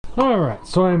Alright,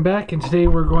 so I'm back, and today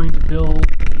we're going to build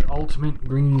the ultimate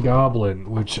green goblin,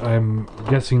 which I'm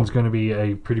guessing is going to be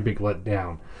a pretty big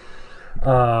letdown.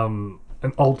 An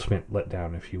ultimate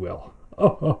letdown, if you will.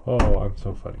 Oh, I'm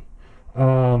so funny.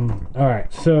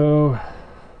 Alright, so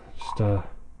just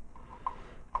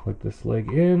plug this leg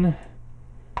in.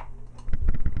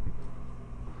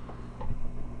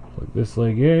 Plug this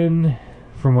leg in.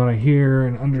 From what I hear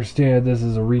and understand, this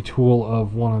is a retool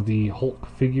of one of the Hulk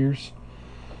figures.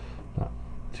 Not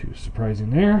too surprising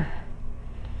there.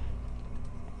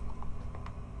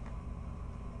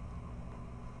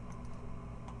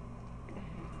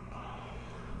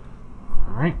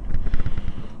 Alright.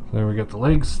 So there we got the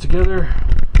legs together.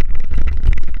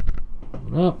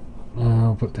 Up.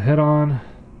 Now put the head on.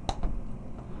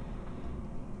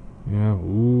 Yeah,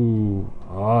 ooh.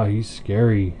 Ah, he's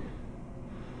scary.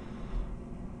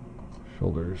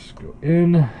 Shoulders go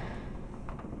in.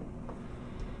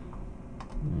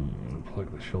 And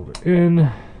plug the shoulder in.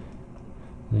 Then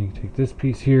you can take this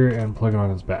piece here and plug it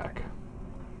on his back.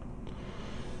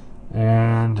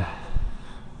 And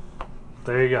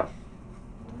there you go.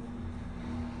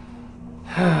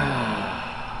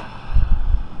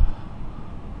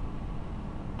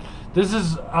 This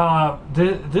is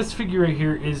this figure right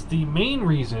here is the main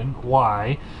reason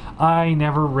why I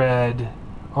never read,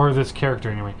 or this character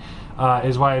anyway,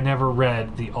 is why I never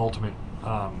read the Ultimate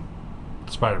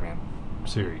Spider-Man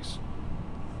series.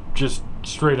 Just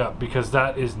straight up, because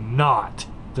that is not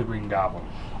the Green Goblin.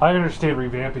 I understand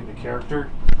revamping the character.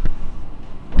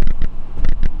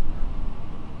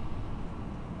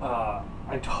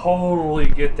 I totally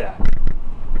get that.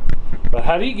 But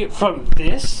how do you get from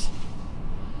this,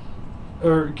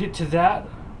 or get to that,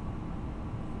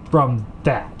 from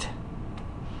that?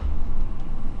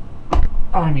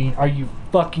 I mean, are you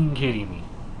fucking kidding me?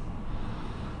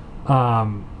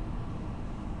 I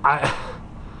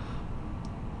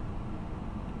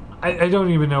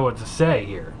don't even know what to say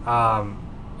here. I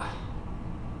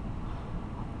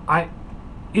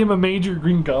am a major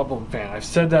Green Goblin fan. I've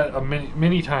said that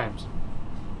many times.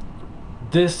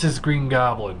 This is Green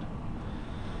Goblin.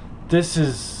 This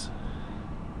is...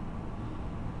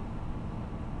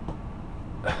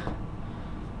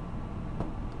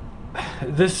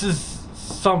 This is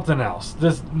something else.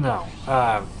 This, no.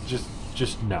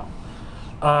 Just no.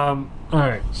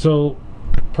 Alright, so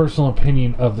personal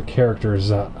opinion of the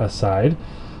characters aside.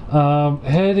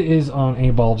 Head is on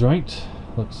a ball joint.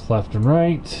 Looks left and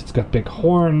right. It's got big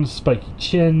horns, spiky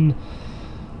chin.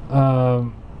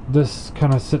 This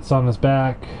kind of sits on his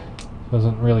back.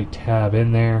 Doesn't really tab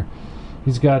in there.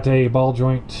 He's got a ball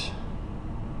joint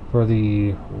for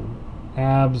the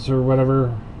abs or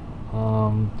whatever.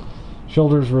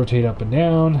 Shoulders rotate up and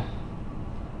down.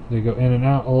 They go in and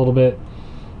out a little bit.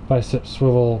 Bicep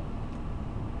swivel.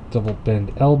 Double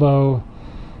bend elbow.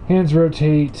 Hands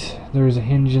rotate. There's a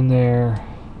hinge in there.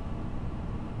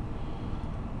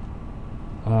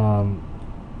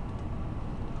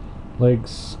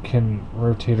 Legs can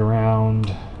rotate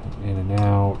around, in and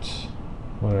out,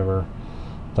 whatever.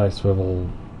 Thigh swivel,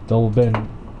 double bend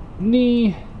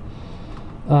knee.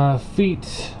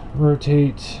 Feet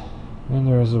rotate, and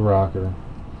there's a rocker.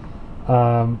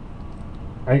 I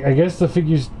guess the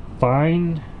figure's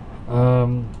fine.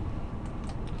 The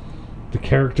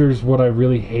character's what I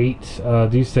really hate.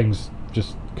 These things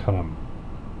just kind of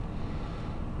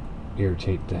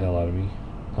irritate the hell out of me.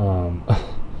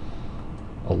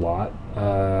 A lot.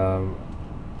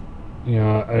 You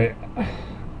know,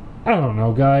 I don't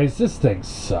know, guys. This thing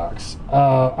sucks.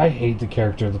 I hate the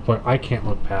character to the point I can't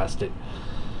look past it.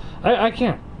 I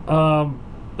can't.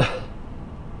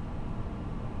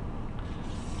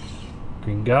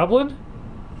 Green Goblin?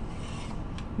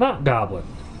 Not Goblin.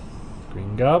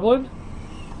 Green Goblin?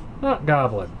 Not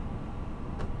Goblin.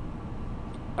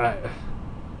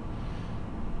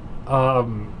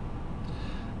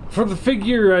 For the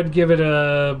figure, I'd give it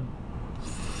a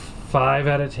 5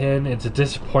 out of 10. It's a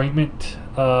disappointment.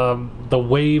 The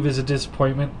wave is a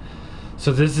disappointment.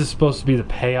 So this is supposed to be the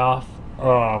payoff.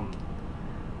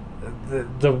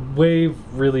 The wave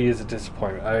really is a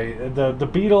disappointment. The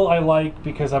Beetle I like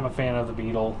because I'm a fan of the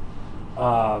Beetle.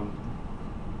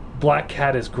 Black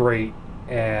Cat is great,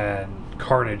 and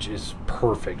Carnage is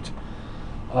perfect.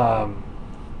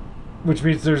 Which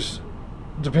means there's,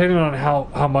 depending on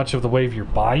how much of the wave you're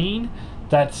buying,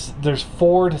 there's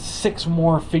 4 to 6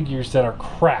 more figures that are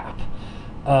crap,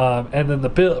 and then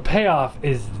the payoff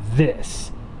is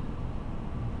this.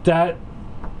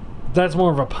 That's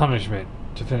more of a punishment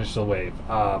to finish the wave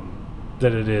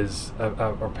than it is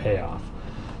a payoff.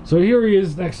 So here he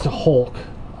is next to Hulk.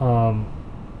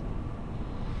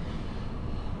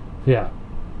 Yeah.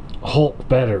 Hulk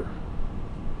better.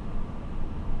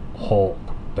 Hulk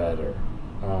better.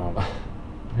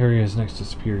 Here he is next to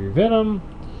Superior Venom.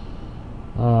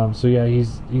 So yeah,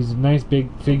 he's a nice big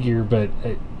figure, but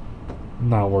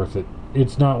not worth it.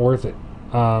 It's not worth it.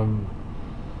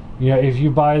 Yeah, if you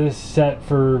buy this set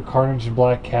for Carnage and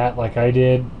Black Cat like I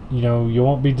did, you know, you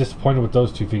won't be disappointed with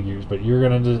those two figures, but you're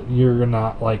gonna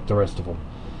not like the rest of them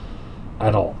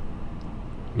at all.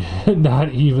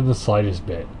 Not even the slightest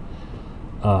bit.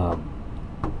 I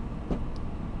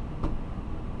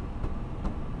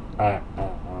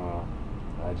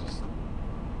just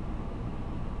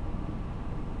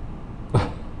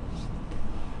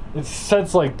it's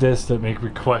sets like this that make me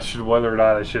question whether or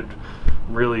not I should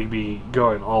really be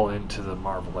going all into the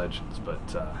Marvel Legends, but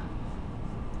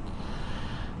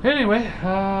anyway,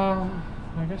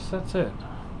 I guess that's it.